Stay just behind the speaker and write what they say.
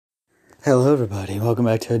Hello everybody, welcome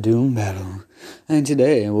back to a Doom Battle. And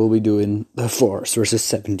today we'll be doing the Forest versus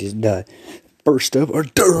 70s die. First up are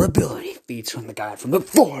durability feats from the guy from the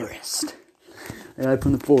forest. The guy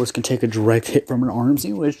from the forest can take a direct hit from an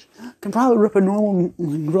armsy, which can probably rip a normal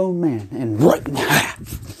grown man and right in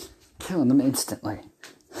half, killing them instantly.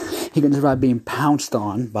 He can survive being pounced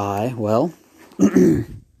on by, well,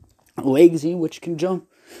 Legsy, which can jump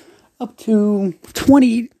up to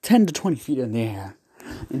 10 to 20 feet in the air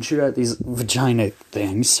and shoot out these vagina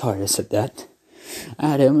things, sorry I said that,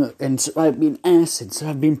 at him, and survive being acid,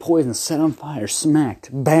 survive being poisoned, set on fire, smacked,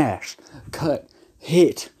 bashed, cut,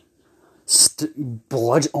 hit,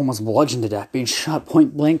 almost bludgeoned to death, being shot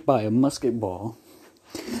point blank by a musket ball,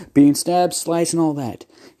 being stabbed, sliced, and all that.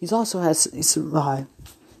 He survived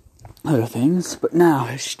other things, but now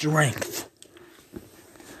his strength.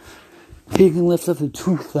 He can lift up to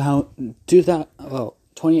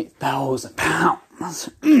 28,000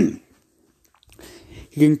 pounds. He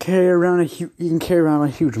can carry around a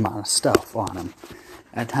huge amount of stuff on him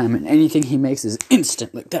at a time, and anything he makes is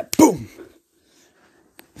instant, like that. Boom.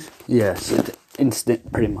 Yes, it's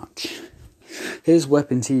instant, pretty much. His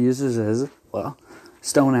weapons he uses is, well,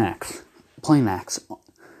 stone axe, plain axe,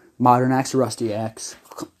 modern axe, rusty axe,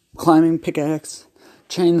 climbing pickaxe,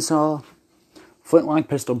 chainsaw, flintlock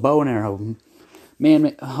pistol, bow and arrow,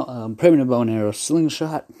 primitive bow and arrow,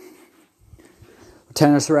 slingshot,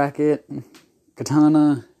 tennis racket,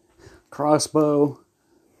 katana, crossbow,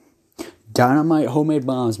 dynamite, homemade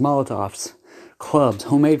bombs, molotovs, clubs,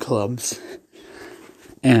 homemade clubs,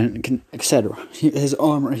 and etc. His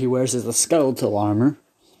armor he wears is a skeletal armor,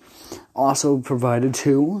 also provided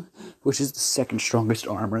to, which is the second strongest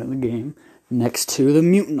armor in the game, next to the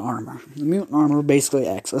mutant armor. The mutant armor basically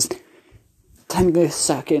acts as technically a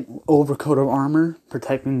second overcoat of armor,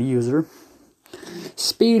 protecting the user.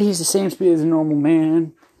 Speed, he's the same speed as a normal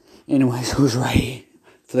man. Anyways, who's ready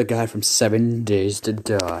for the guy from 7 Days to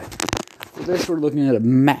Die? For this, we're looking at a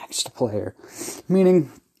maxed player, meaning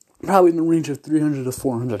probably in the range of 300 to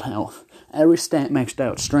 400 health. Every stat maxed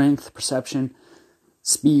out: strength, perception,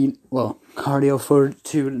 speed, cardio,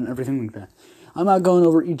 fortitude, and everything like that. I'm not going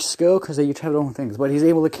over each skill because they each have their own things, but he's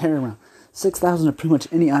able to carry around 6,000 of pretty much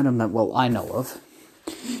any item that, I know of.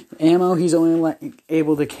 Ammo, he's only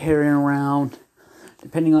able to carry around,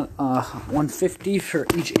 depending on 150 for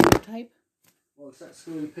each ammo type. Well, it's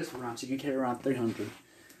excluding pistol rounds, so you can carry around 300.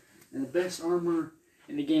 And the best armor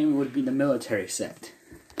in the game would be the military set.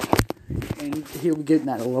 And he'll be getting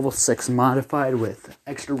that at level 6 modified with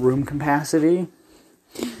extra room capacity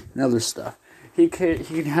and other stuff. He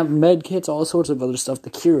can have med kits, all sorts of other stuff to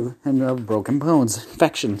cure him of broken bones,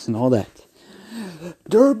 infections, and all that.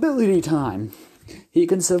 Durability time. He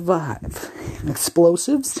can survive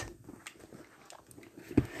explosives.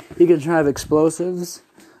 He can survive explosives,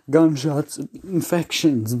 gunshots,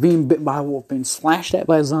 infections, being bit by a wolf, being slashed at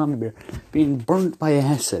by a zombie bear, being burnt by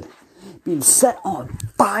acid, being set on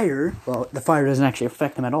fire. Well, the fire doesn't actually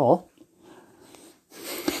affect him at all.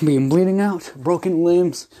 Being bleeding out, broken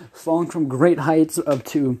limbs, falling from great heights up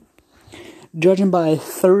to, judging by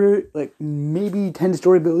maybe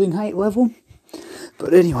 10-story building height level.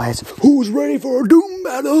 But anyways, who's ready for a Doom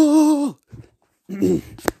Battle?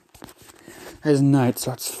 As night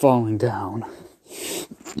starts falling down,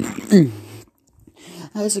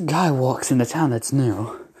 as a guy walks into town that's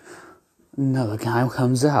new, another guy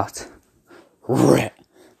comes out. They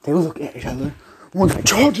look at each other. One guy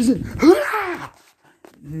charges in,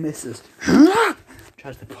 misses,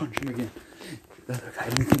 tries to punch him again. The other guy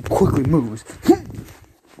quickly moves.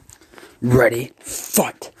 Ready,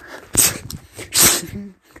 fight.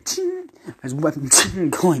 His weapons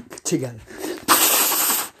clink together.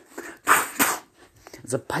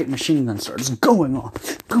 As a pipe machine gun starts going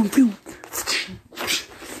off. Boom, boom.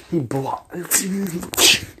 He blocks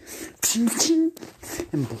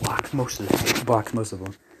and blocks most of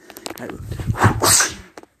them.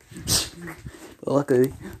 But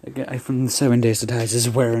luckily, the guy from the 7 Days to Die is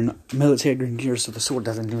wearing military green gear, so the sword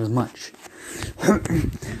doesn't do as much.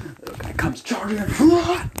 The guy comes charging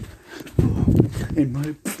and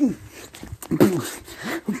my boom, boom,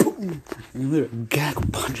 boom, and the guy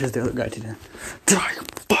punches the other guy to death. Die,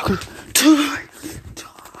 fucker!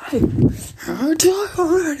 Die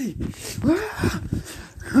already!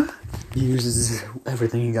 He uses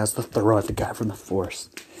everything he got to throw at the guy from the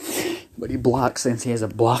forest, but he blocks since he has a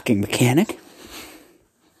blocking mechanic.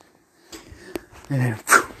 And then,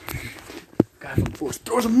 guy from the forest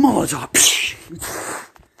throws a Molotov.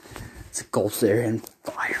 It's a gulps there and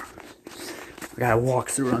fire. The guy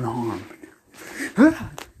walks through unharmed. And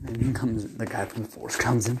then the guy from the forest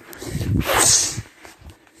comes in.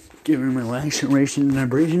 giving him a laceration and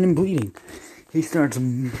abrasion and bleeding. He starts,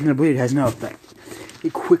 the bleed has no effect. He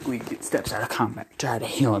quickly steps out of combat, trying to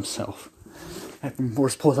heal himself. After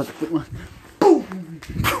Force pulls out the flintlock, boom!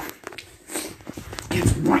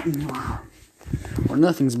 Gets right in the arm. Where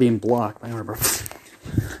nothing's being blocked by Arbor.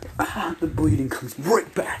 The bleeding comes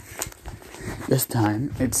right back. This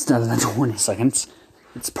time, it's not than 20 seconds.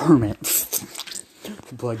 It's permanent.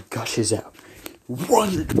 The blood gushes out.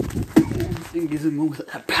 Runs it. And gives him with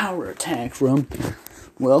a power attack from,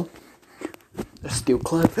 well, a steel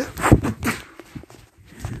club.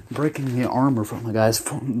 Breaking the armor from the guy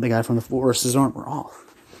from the forest's armor off.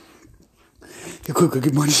 He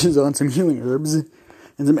quickly munches on some healing herbs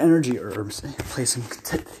and some energy herbs. Place some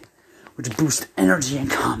which boost energy in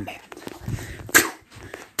combat.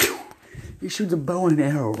 He shoots a bow and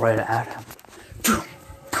arrow right at him.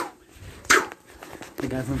 The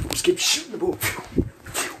guy from the forest keeps shooting the bow.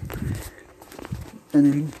 And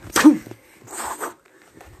then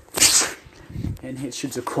and he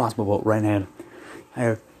shoots a crossbow bolt right at him.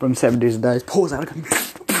 From 7 Days to Die, pulls out a gun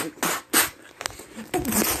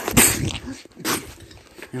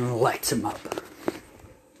and lights him up.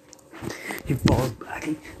 He falls back,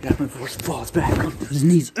 and the guy from the forest falls back onto his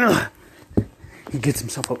knees. He gets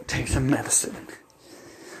himself up, takes some medicine.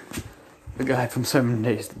 The guy from 7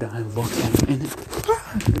 Days to Die looks at him and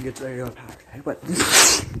he gets ready to attack. But the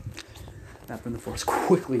guy from the forest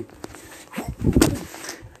quickly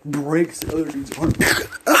breaks the other dude's arm.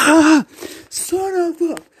 Son of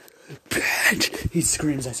a bitch! He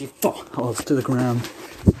screams as he falls to the ground.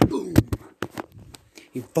 Boom!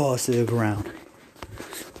 He falls to the ground.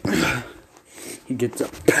 He gets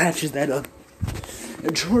up, patches that up,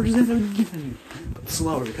 and charges it again. But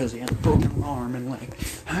slower because he has a broken arm and leg.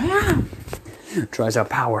 Tries a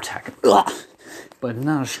power attack. But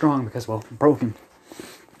not as strong because, well, broken.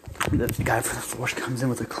 The guy from the forest comes in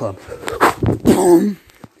with a club. Boom!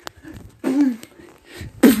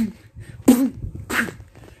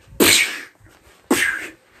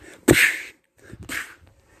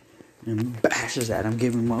 And bashes at him,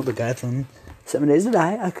 giving him, the guy from 7 Days to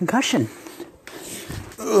Die a concussion.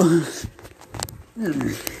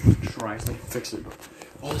 Tries to fix it.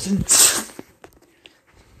 All of a sudden,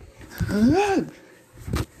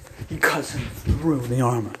 he cuts him through the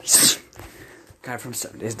armor. Guy from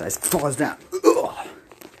 7 Days to Die falls down.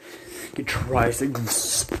 He tries to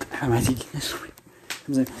stab as he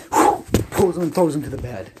comes in, pulls him and throws him to the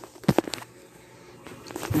bed.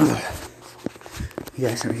 The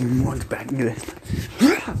guy starts getting runs back into it.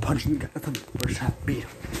 Punching the guy from the first half, beat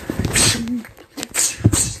him.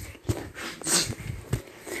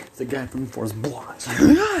 The guy from the forest blocks.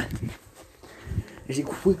 As he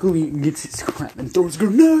quickly gets his crap and throws a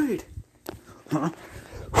grenade.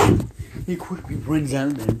 He quickly runs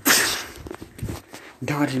out and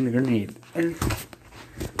dodging the grenade. And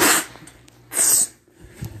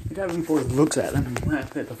the guy from the forest looks at him and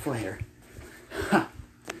laughs at the flare.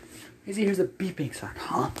 As he hears a beeping sound,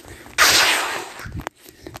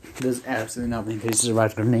 Does absolutely nothing because he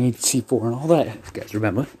survived a grenade, C4, and all that. If you guys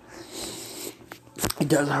remember. It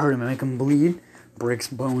does hurt him and make him bleed, breaks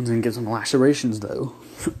bones, and gives him lacerations, though.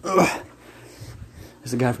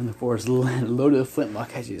 There's a guy from the forest loaded a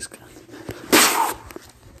flintlock as his gun.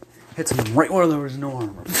 Hits him right where there was no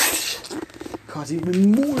armor. Cause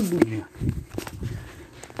even more bleeding.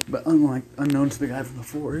 But unknown to the guy from the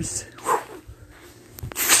forest,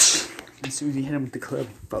 as soon as he hit him with the club,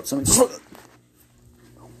 he felt something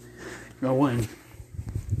go in.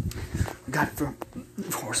 The guy from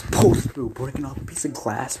the forest pulls through, breaking off a piece of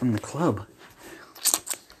glass from the club.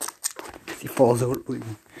 He falls over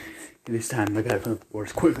bleeding. This time, the guy from the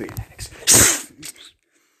forest quickly attacks.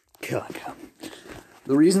 Killing him.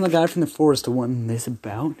 The reason the guy from the forest won this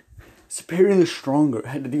bout, superiorly stronger,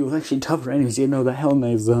 had to deal with actually tougher enemies. You know, the Hell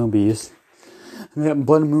Knight zombies. And they have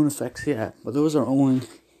blood moon effects, yeah. But those are only...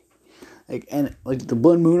 the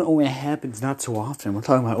blood moon only happens not so often. We're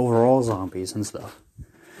talking about overall zombies and stuff.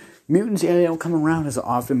 Mutants, yeah, they don't come around as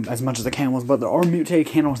often, as much as the cannibals, but there are mutated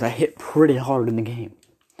cannibals that hit pretty hard in the game.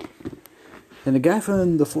 And the guy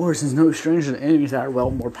from the forest is no stranger to enemies that are,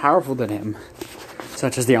 well, more powerful than him.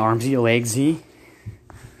 Such as the Armsy, Legsy,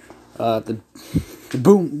 the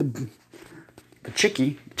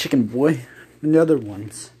Chicken Boy, and the other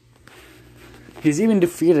ones. He's even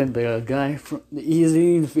defeated the guy he's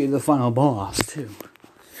even defeated the final boss, too.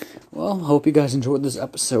 Well, hope you guys enjoyed this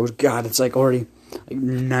episode. God, it's already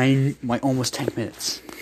almost 10 minutes.